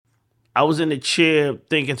I was in the chair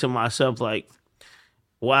thinking to myself, like,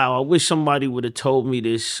 wow, I wish somebody would have told me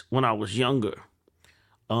this when I was younger.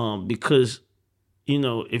 Because,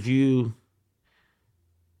 if you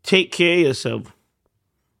take care of yourself,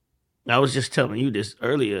 I was just telling you this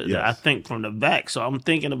earlier, that I think from the back. So I'm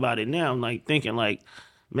thinking about it now. I'm like thinking like,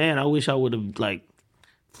 man, I wish I would have like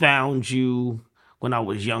found you when I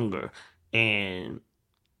was younger and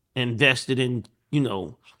invested in,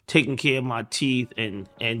 taking care of my teeth and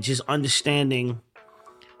just understanding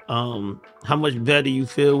how much better you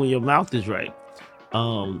feel when your mouth is right.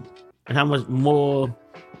 And how much more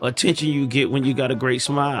attention you get when you got a great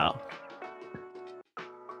smile.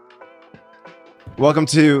 Welcome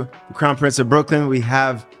to the Crown Prince of Brooklyn. We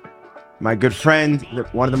have my good friend,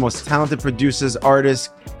 one of the most talented producers, artists,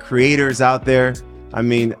 creators out there. I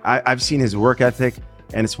mean, I've seen his work ethic,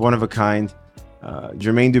 and it's one of a kind.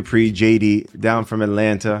 Jermaine Dupri, JD, down from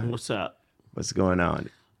Atlanta. What's up? What's going on?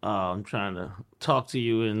 I'm trying to talk to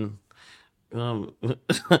you, and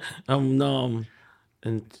I'm numb.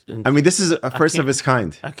 And I mean, this is a first of its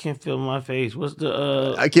kind. I can't feel my face. What's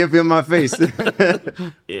the? I can't feel my face.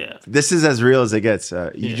 Yeah. This is as real as it gets.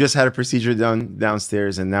 You just had a procedure done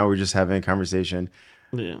downstairs, and now we're just having a conversation.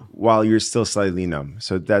 Yeah. While you're still slightly numb,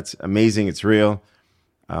 so that's amazing. It's real.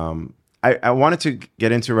 I wanted to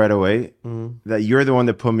get into right away that you're the one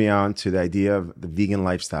that put me on to the idea of the vegan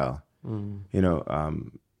lifestyle.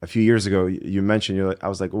 A few years ago, you mentioned I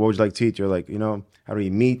was like, "What would you like to eat?" You're like, "I don't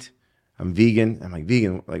eat meat. I'm vegan." I'm like,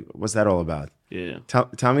 "Vegan? Like, what's that all about?" Yeah.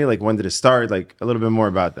 Tell me, like, when did it start? Like, a little bit more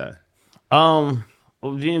about that. Well,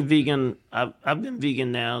 being vegan, I've been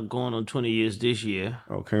vegan now, going on 20 years this year.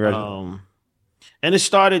 Oh, congratulations! And it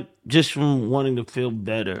started just from wanting to feel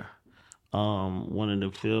better, wanting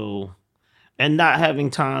to feel, and not having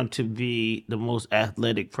time to be the most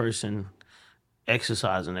athletic person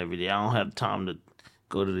exercising every day. I don't have time to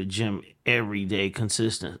go to the gym every day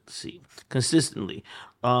consistently.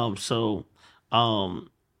 So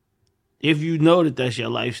if you know that that's your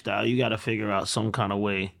lifestyle, you got to figure out some kind of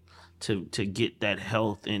way to get that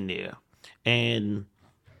health in there. And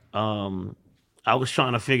I was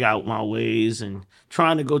trying to figure out my ways and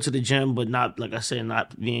trying to go to the gym, but not, like I said,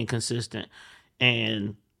 not being consistent.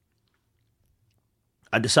 And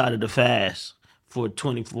I decided to fast for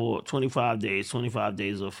 25 days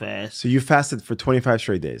of fast. So you fasted for 25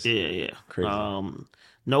 straight days? Yeah. Crazy.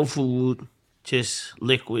 No food, just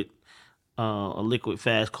liquid, a liquid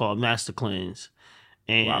fast called Master Cleanse.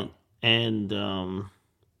 And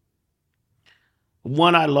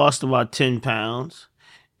one, I lost about 10 pounds.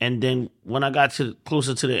 And then when I got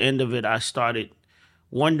closer to the end of it, I started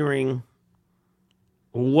wondering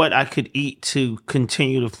what I could eat to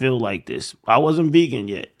continue to feel like this. I wasn't vegan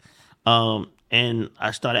yet. And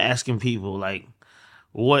I started asking people, like,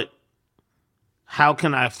 how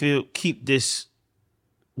can I keep this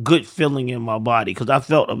good feeling in my body? Because I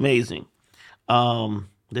felt amazing.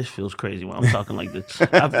 This feels crazy when I'm talking like this.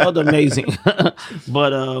 I felt amazing.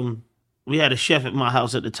 But we had a chef at my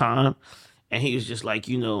house at the time, and he was just like,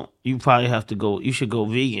 you probably have to go, you should go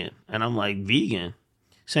vegan. And I'm like, vegan?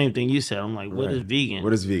 Same thing you said. I'm like, what is vegan?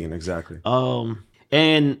 What is vegan, exactly?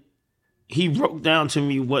 And he broke down to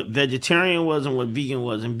me what vegetarian was and what vegan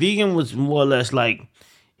was. And vegan was more or less like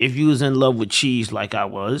if you was in love with cheese like I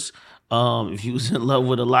was, if you was in love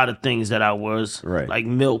with a lot of things that I was, like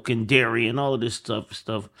milk and dairy and all of this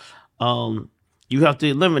stuff, you have to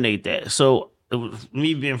eliminate that. So it was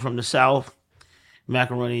me being from the South,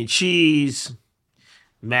 macaroni and cheese,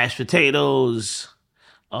 mashed potatoes,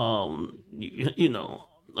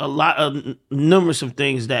 a lot of numerous of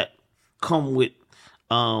things that come with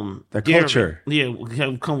the dairy. culture. Yeah,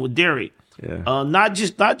 have come with dairy. Yeah. Not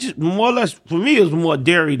just more or less for me it was more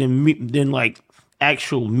dairy than meat, than like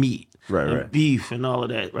actual meat. Right. Beef and all of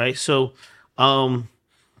that, right? So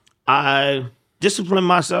I disciplined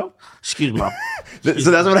myself. Excuse me.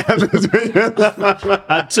 So that's what happens.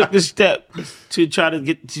 I took the step to try to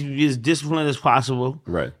get to be as disciplined as possible.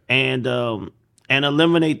 Right. And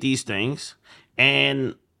eliminate these things.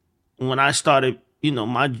 And when I started,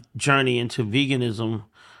 my journey into veganism,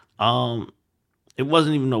 it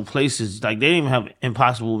wasn't even no places. Like, they didn't even have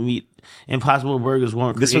Impossible meat. Impossible burgers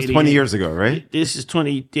weren't created. This was 20 years ago, right? This is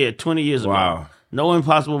 20 years ago. Wow. No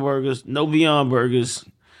Impossible burgers, no Beyond burgers,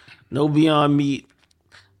 no Beyond meat.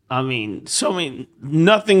 I mean,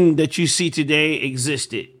 nothing that you see today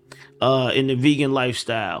existed in the vegan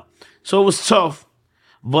lifestyle. So it was tough,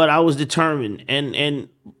 but I was determined. And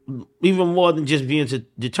even more than just being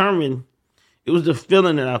determined, it was the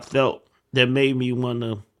feeling that I felt that made me want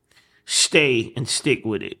to stay and stick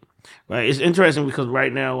with it. Right? It's interesting because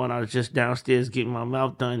right now when I was just downstairs getting my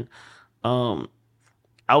mouth done,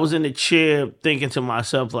 I I was in the chair thinking to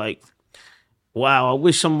myself, like, wow, I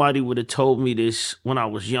wish somebody would have told me this when I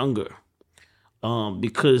was younger.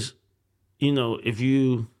 Because, if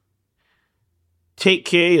you take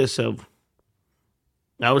care of yourself,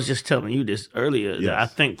 I was just telling you this earlier, that I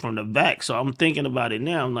think from the back. So I'm thinking about it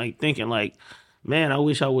now. I'm like thinking like, man, I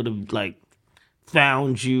wish I would have like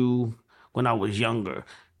found you when I was younger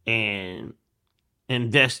and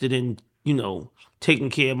invested in,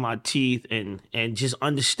 taking care of my teeth and just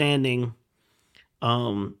understanding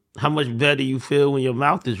how much better you feel when your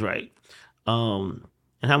mouth is right. And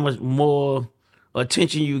how much more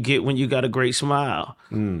attention you get when you got a great smile.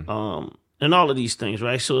 And all of these things,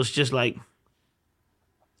 right? So it's just like,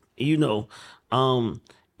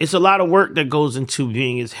 it's a lot of work that goes into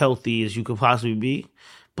being as healthy as you could possibly be,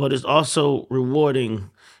 but it's also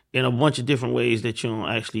rewarding in a bunch of different ways that you don't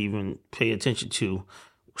actually even pay attention to,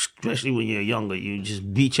 especially when you're younger. You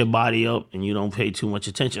just beat your body up and you don't pay too much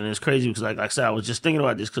attention. And it's crazy because, like I said, I was just thinking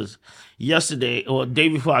about this because yesterday or the day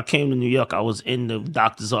before I came to New York, I was in the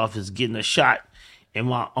doctor's office getting a shot in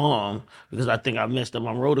my arm because I think I messed up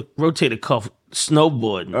my rotator cuff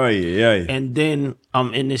snowboarding. Oh, yeah. And then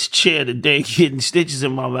I'm in this chair today getting stitches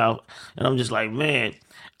in my mouth. And I'm just like, man,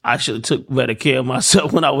 I should have took better care of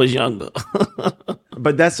myself when I was younger.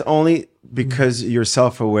 But that's only because you're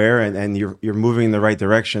self-aware and you're moving in the right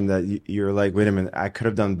direction that you're like, wait a minute, I could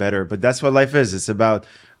have done better. But that's what life is. It's about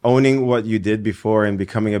owning what you did before and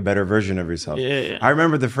becoming a better version of yourself. Yeah. I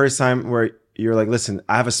remember the first time where you're like, listen,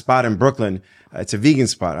 I have a spot in Brooklyn. It's a vegan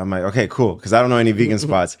spot. I'm like, okay, cool. Because I don't know any vegan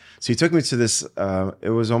spots. So you took me to this, it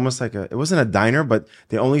was almost like it wasn't a diner, but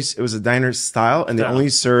it was a diner style and they only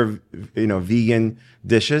serve, vegan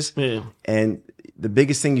dishes. Yeah. And the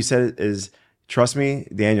biggest thing you said is, trust me,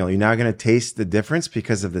 Daniel, you're now going to taste the difference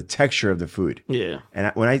because of the texture of the food. Yeah. And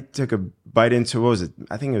when I took a bite into, what was it?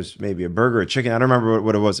 I think it was maybe a burger or chicken. I don't remember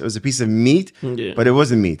what it was. It was a piece of meat, but it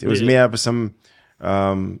wasn't meat. It was made out of some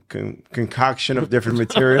concoction of different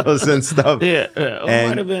materials and stuff. Yeah. It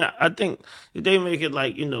might have been, I think they make it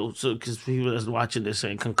like, so because people that's watching this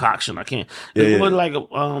saying concoction, I can't. It was like,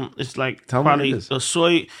 it's like probably a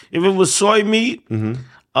soy, if it was soy meat,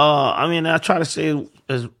 I try to stay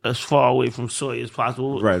as far away from soy as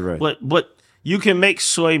possible. Right. But you can make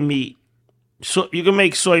soy meat. So you can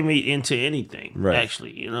make soy meat into anything.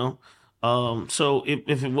 Actually, So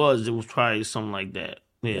if it was probably something like that.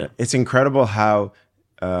 Yeah. It's incredible how,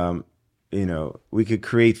 we could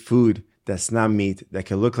create food that's not meat, that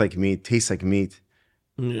can look like meat, taste like meat.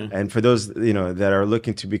 Yeah. And for those, that are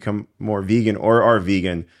looking to become more vegan or are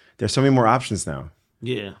vegan, there's so many more options now.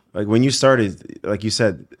 Yeah. Like when you started, like you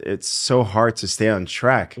said, it's so hard to stay on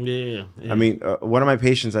track. Yeah. I mean, one of my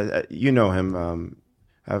patients, you know him,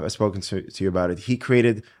 I've spoken to you about it. He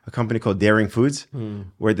created a company called Daring Foods,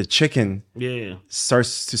 where the chicken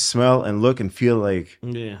starts to smell and look and feel like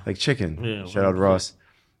chicken. Yeah, Shout out Ross.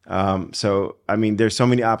 So I mean, there's so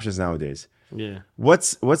many options nowadays. Yeah.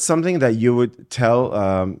 What's something that you would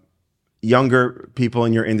tell younger people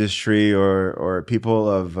in your industry or people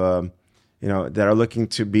of that are looking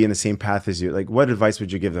to be in the same path as you? Like, what advice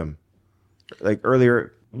would you give them? Like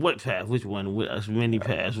earlier. What path? Which one? Many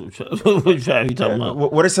paths. Which path are you talking about?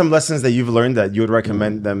 What are some lessons that you've learned that you would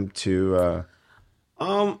recommend them to?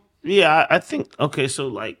 I think okay. So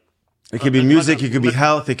like, it could be music, it could be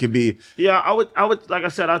health, it could be. Yeah, I would. Like I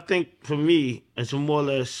said, I think for me, it's more or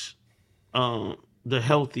less the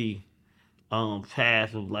healthy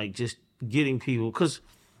path of like just getting people. Because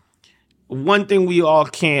one thing we all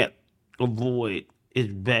can't avoid is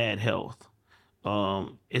bad health.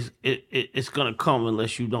 It's gonna come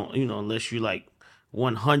unless you don't, unless you like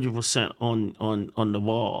 100% on the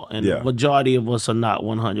ball, and the majority of us are not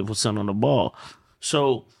 100% on the ball.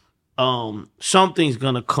 So, something's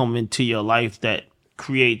gonna come into your life that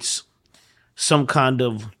creates some kind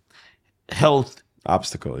of health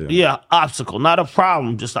obstacle. Yeah, obstacle, not a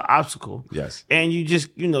problem, just an obstacle. Yes, and you just,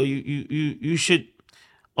 you should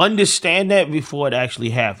understand that before it actually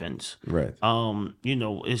happens. Right.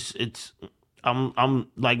 It's. I'm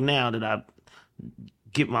like now that I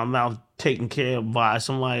get my mouth taken care of by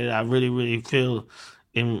somebody that I really, really feel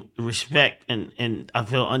in respect and I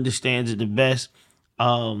feel understands it the best.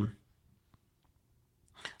 I'm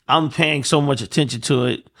paying so much attention to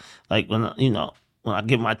it. Like when I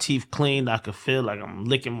get my teeth cleaned, I can feel like I'm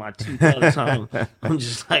licking my teeth all the time. I'm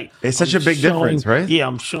just like, it's such a big difference, right? Yeah,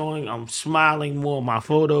 I'm smiling more in my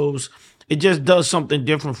photos. It just does something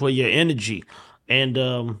different for your energy. And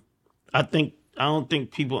I don't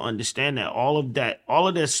think people understand that all of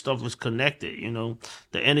that stuff is connected.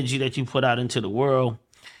 The energy that you put out into the world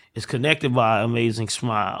is connected by an amazing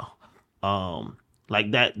smile.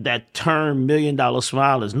 Like that term $1 million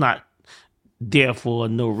smile is not there for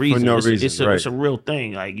no reason. For no it's, reason, it's a real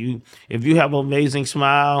thing. Like if you have an amazing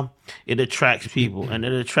smile, it attracts people and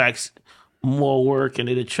it attracts more work and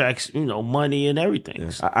it attracts, money and everything.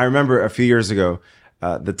 Yeah. I remember a few years ago,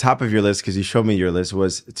 the top of your list, because you showed me your list,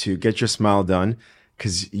 was to get your smile done,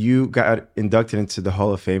 because you got inducted into the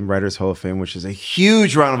Hall of Fame, Writers Hall of Fame, which is a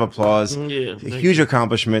huge round of applause, Yeah, a huge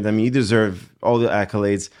accomplishment. I mean, you deserve all the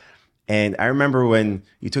accolades. And I remember when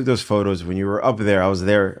you took those photos, when you were up there, I was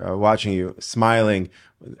there watching you, smiling,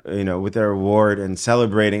 with their award and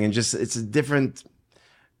celebrating, and just it's a different.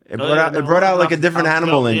 It brought out like a different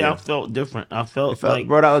animal in you. Yeah, I felt different.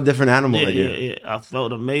 Brought out a different animal in you. Yeah. I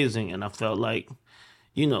felt amazing, and I felt like,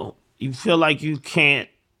 you feel like you can't.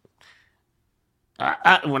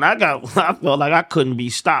 I felt like I couldn't be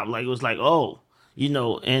stopped. Like it was like,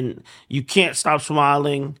 and you can't stop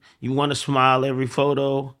smiling. You want to smile every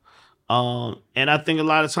photo, and I think a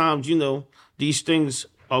lot of times, these things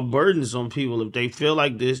are burdens on people. If they feel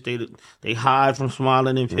like this, they hide from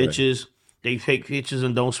smiling in pictures. Right. They take pictures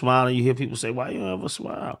and don't smile, and you hear people say, "Why you don't ever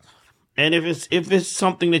smile?" And if it's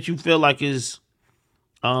something that you feel like is,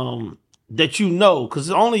 that because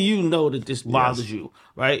only you know that this bothers you,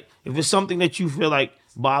 right? If it's something that you feel like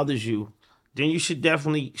bothers you, then you should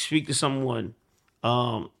definitely speak to someone.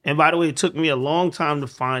 And by the way, it took me a long time to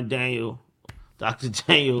find Dr.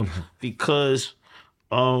 Daniel, because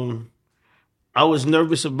I was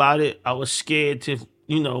nervous about it. I was scared to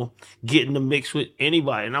get in the mix with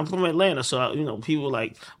anybody. And I'm from Atlanta, so, people are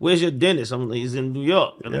like, where's your dentist? I'm like, he's in New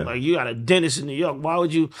York. And I'm like, you got a dentist in New York. Why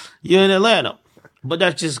would you're in Atlanta? But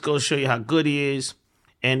that just goes to show you how good he is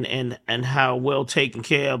and how well taken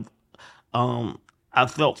care of I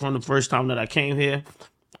felt from the first time that I came here.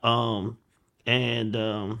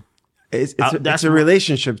 It's a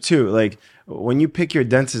relationship too. Like when you pick your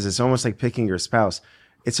dentist, it's almost like picking your spouse.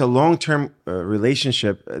 It's a long-term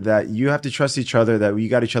relationship that you have to trust each other, that you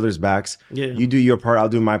got each other's backs. Yeah. You do your part, I'll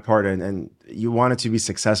do my part, and you want it to be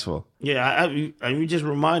successful. Yeah, you just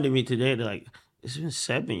reminded me today that, like, it's been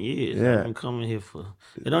 7 years I've been coming here for.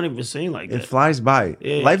 It don't even seem like that. It flies by.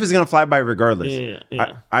 Yeah. Life is going to fly by regardless.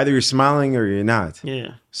 Yeah. Either you're smiling or you're not.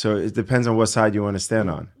 Yeah. So it depends on what side you want to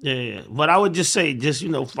stand on. Yeah. But I would just say,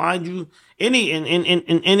 find you in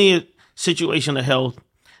any situation of health,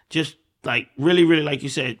 just like really, really, like you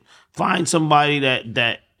said, find somebody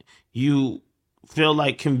that you feel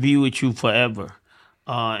like can be with you forever.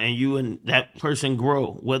 And you and that person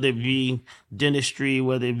grow, whether it be dentistry,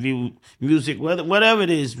 whether it be music, whatever it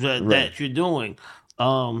is that you're doing.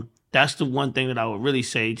 That's the one thing that I would really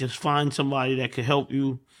say. Just find somebody that can help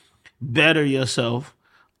you better yourself,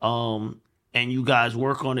 and you guys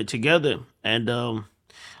work on it together. And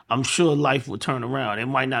I'm sure life will turn around. It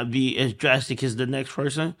might not be as drastic as the next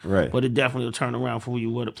person, right? But it definitely will turn around for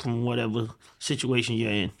you from whatever situation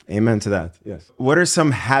you're in. Amen to that. Yes. What are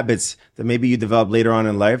some habits that maybe you develop later on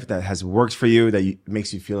in life that has worked for you, that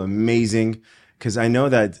makes you feel amazing? Because I know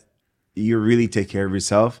that you really take care of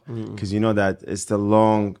yourself, because you know that it's the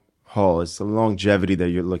long haul, it's the longevity that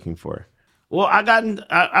you're looking for. Well,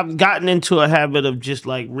 I've gotten into a habit of just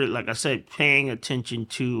like I said, paying attention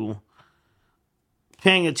to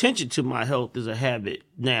my health is a habit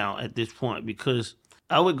now at this point, because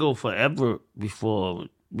I would go forever before,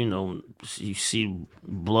 you see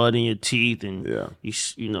blood in your teeth and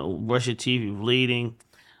you brush your teeth, you're bleeding.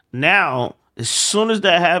 Now, as soon as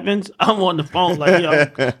that happens, I'm on the phone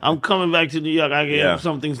like, I'm coming back to New York.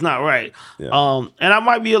 Something's not right. Yeah. And I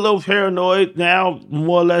might be a little paranoid now,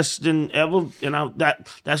 more or less than ever. And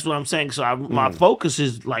that's what I'm saying. So my focus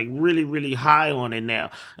is like really, really high on it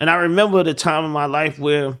now. And I remember the time in my life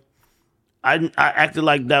where I acted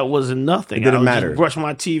like that wasn't nothing. It didn't matter. Just brush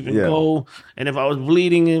my teeth and go. And if I was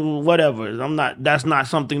bleeding and whatever, that's not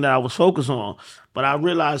something that I was focused on. But I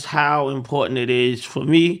realized how important it is for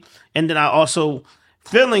me. And then I also,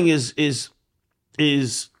 feeling is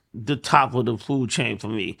the top of the food chain for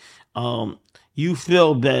me. You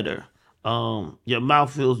feel better. Your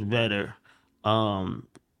mouth feels better.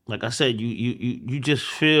 Like I said, you just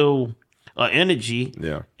feel energy.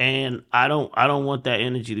 Yeah. And I don't want that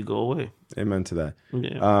energy to go away. Amen to that.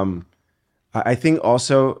 Yeah. I think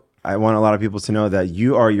also I want a lot of people to know that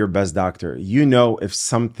you are your best doctor. You know if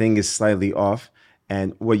something is slightly off.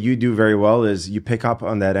 And what you do very well is you pick up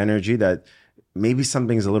on that energy that maybe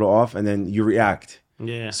something's a little off, and then you react.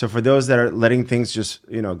 Yeah. So for those that are letting things just,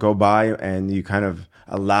 go by, and you kind of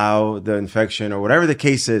allow the infection or whatever the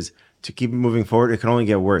case is to keep moving forward, it can only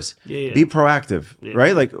get worse. Yeah. Be proactive,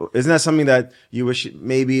 right? Like, isn't that something that you wish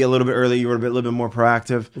maybe a little bit earlier you were a little bit more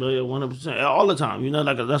proactive? Yeah, 100%. All the time.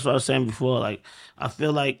 Like that's what I was saying before. Like, I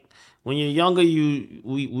feel like when you're younger,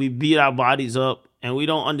 we beat our bodies up, and we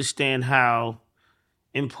don't understand how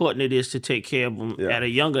important it is to take care of them at a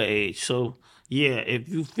younger age. So yeah, if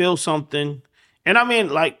you feel something, and I mean,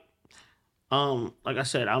 like I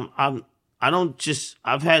said, I've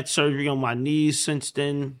had surgery on my knees since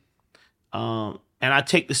then, and I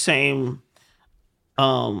take the same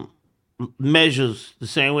measures the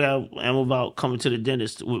same way I am about coming to the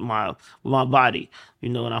dentist with my body. You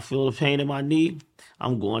know, and I feel the pain in my knee,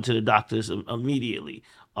 I'm going to the doctors immediately.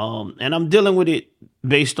 And I'm dealing with it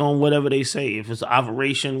based on whatever they say. If it's an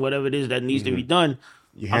operation, whatever it is that needs to be done,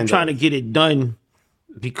 I'm trying to get it done,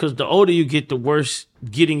 because the older you get, the worse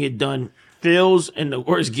getting it done feels, and the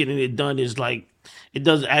worse getting it done is. Like, it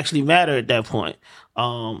doesn't actually matter at that point.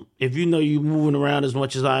 If you know you're moving around as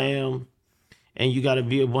much as I am, and you got to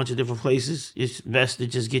be a bunch of different places, it's best to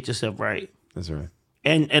just get yourself right. That's right.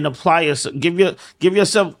 And apply yourself. Give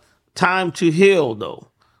yourself time to heal, though.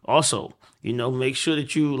 Also, you know, make sure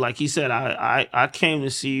that you, like he said, I came to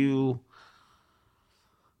see you,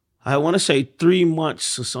 I want to say 3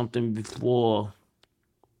 months or something before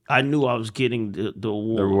I knew I was getting the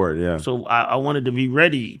award. The award, yeah. So I wanted to be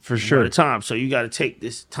ready for sure. At the time. So you got to take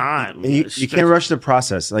this time. And you can't rush the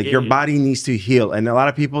process. Like, your body needs to heal. And a lot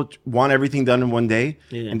of people want everything done in one day.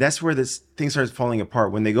 Yeah. And that's where this thing starts falling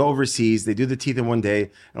apart. When they go overseas, they do the teeth in one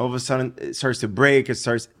day, and all of a sudden it starts to break. It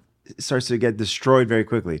starts to get destroyed very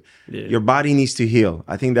quickly. Yeah. Your body needs to heal.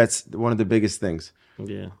 I think that's one of the biggest things.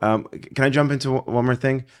 Yeah. Can I jump into one more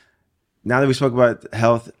thing? Now that we spoke about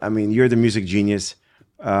health, I mean, you're the music genius.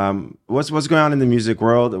 What's going on in the music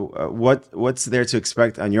world? What's there to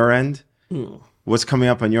expect on your end? What's coming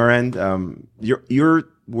up on your end? You're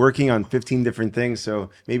working on 15 different things,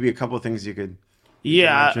 so maybe a couple of things you could.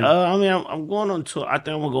 Yeah, I mean, I'm going on tour. I think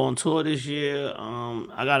I'm gonna go on tour this year.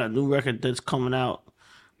 I got a new record that's coming out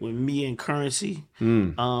with me and Currency.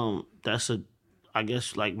 That's I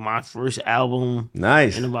guess like my first album.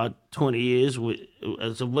 Nice. In about 20 years but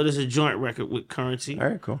it's a joint record with Currency. All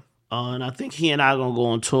right, cool. And I think he and I are going to go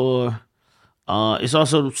on tour. It's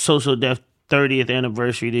also Social Def 30th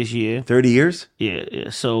anniversary this year. 30 years? Yeah.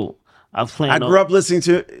 So I grew up listening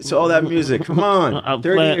to all that music. Come on,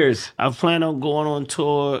 30 years. I plan on going on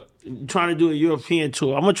tour, trying to do a European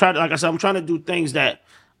tour. I'm going to try to, like I said, I'm trying to do things that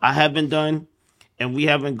I haven't done, and we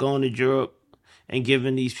haven't gone to Europe and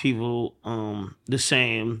given these people the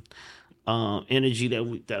same energy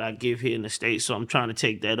that I give here in the States. So I'm trying to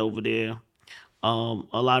take that over there. A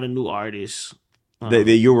lot of new artists that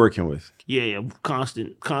you're working with. Yeah,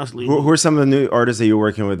 constantly. Who are some of the new artists that you're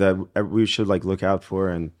working with that we should like look out for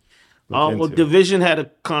and look into? Division had a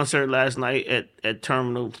concert last night at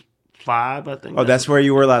Terminal 5, I think. Oh, that's where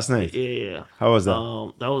you were last night. Yeah. How was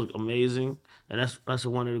that? That was amazing, and that's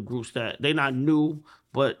one of the groups that they're not new,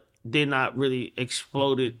 but they're not really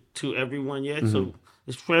exploded to everyone yet. So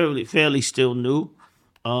it's fairly still new.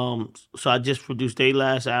 So I just produced their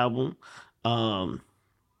last album.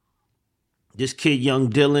 This kid, Young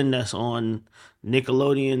Dylan, that's on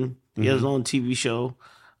Nickelodeon. He has his own TV show.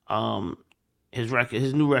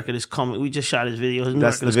 His new record is coming. We just shot his video.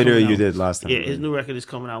 That's the video you did last time. Yeah, his new record is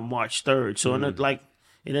coming out March 3rd. So in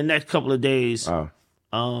the next couple of days. Oh.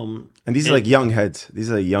 And these are like young heads.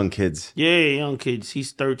 These are like young kids. Yeah, young kids.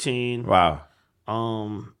 He's 13. Wow.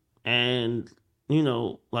 And you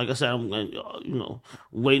know, like I said, I'm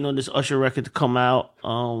waiting on this Usher record to come out.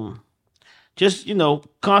 Just,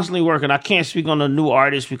 constantly working. I can't speak on the new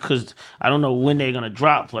artists because I don't know when they're going to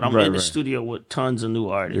drop, but I'm in the studio with tons of new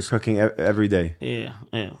artists. You're cooking every day. Yeah.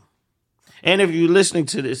 And if you're listening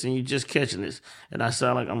to this and you're just catching this, and I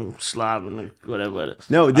sound like I'm slobbing or whatever.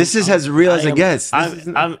 No, this is as real as it gets.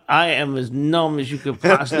 I am as numb as you could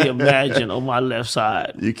possibly imagine on my left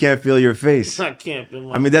side. You can't feel your face. I can't feel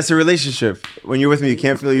my I mean, that's a relationship. When you're with me, you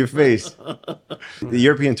can't feel your face. The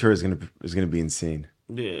European tour is gonna be insane.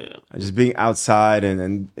 Yeah. Just being outside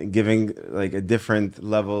and giving like a different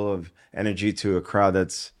level of energy to a crowd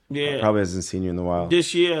that's probably hasn't seen you in a while.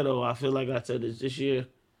 This year, though, I feel like I said this year.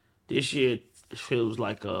 This year feels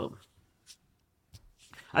like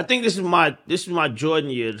I think this is my Jordan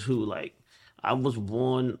year too. Like, I was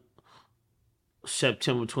born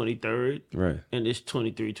September 23rd, right? And it's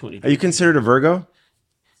 23. Are you considered a Virgo,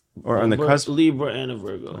 or on the cusp? Libra and a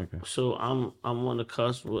Virgo. Okay. So I'm on the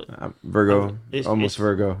cusp. Virgo, almost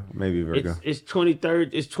Virgo, maybe Virgo. It's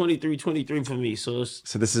 23rd. It's 23 for me. So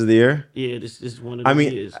this is the year. Yeah, this is one of the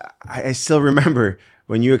years. I still remember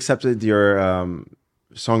when you accepted your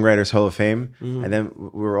Songwriters Hall of Fame, and then we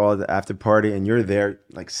were all at the after party, and you're there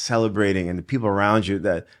like celebrating, and the people around you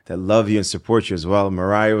that love you and support you as well.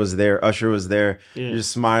 Mariah was there, Usher was there. You're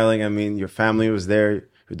just smiling. I mean, your family was there,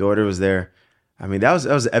 your daughter was there. I mean, that was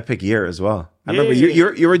an epic year as well. I remember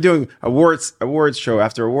Yeah. you were doing awards show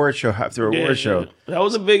after award show after award show. That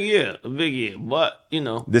was a big year, But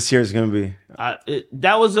This year is gonna be. I think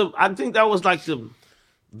that was like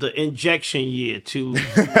the injection year too.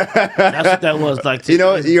 That's what that was like.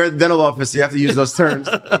 You're at the dental office. You have to use those terms.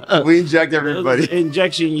 We inject everybody. The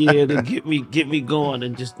injection year to get me going,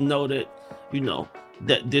 and just know that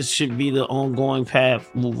that this should be the ongoing path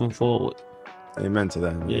moving forward. Amen to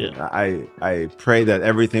that. Yeah. I pray that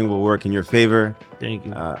everything will work in your favor. Thank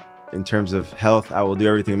you. In terms of health, I will do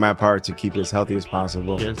everything in my power to keep you as healthy as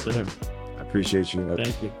possible. Yes, sir. I appreciate you.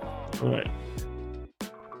 Thank you. All right.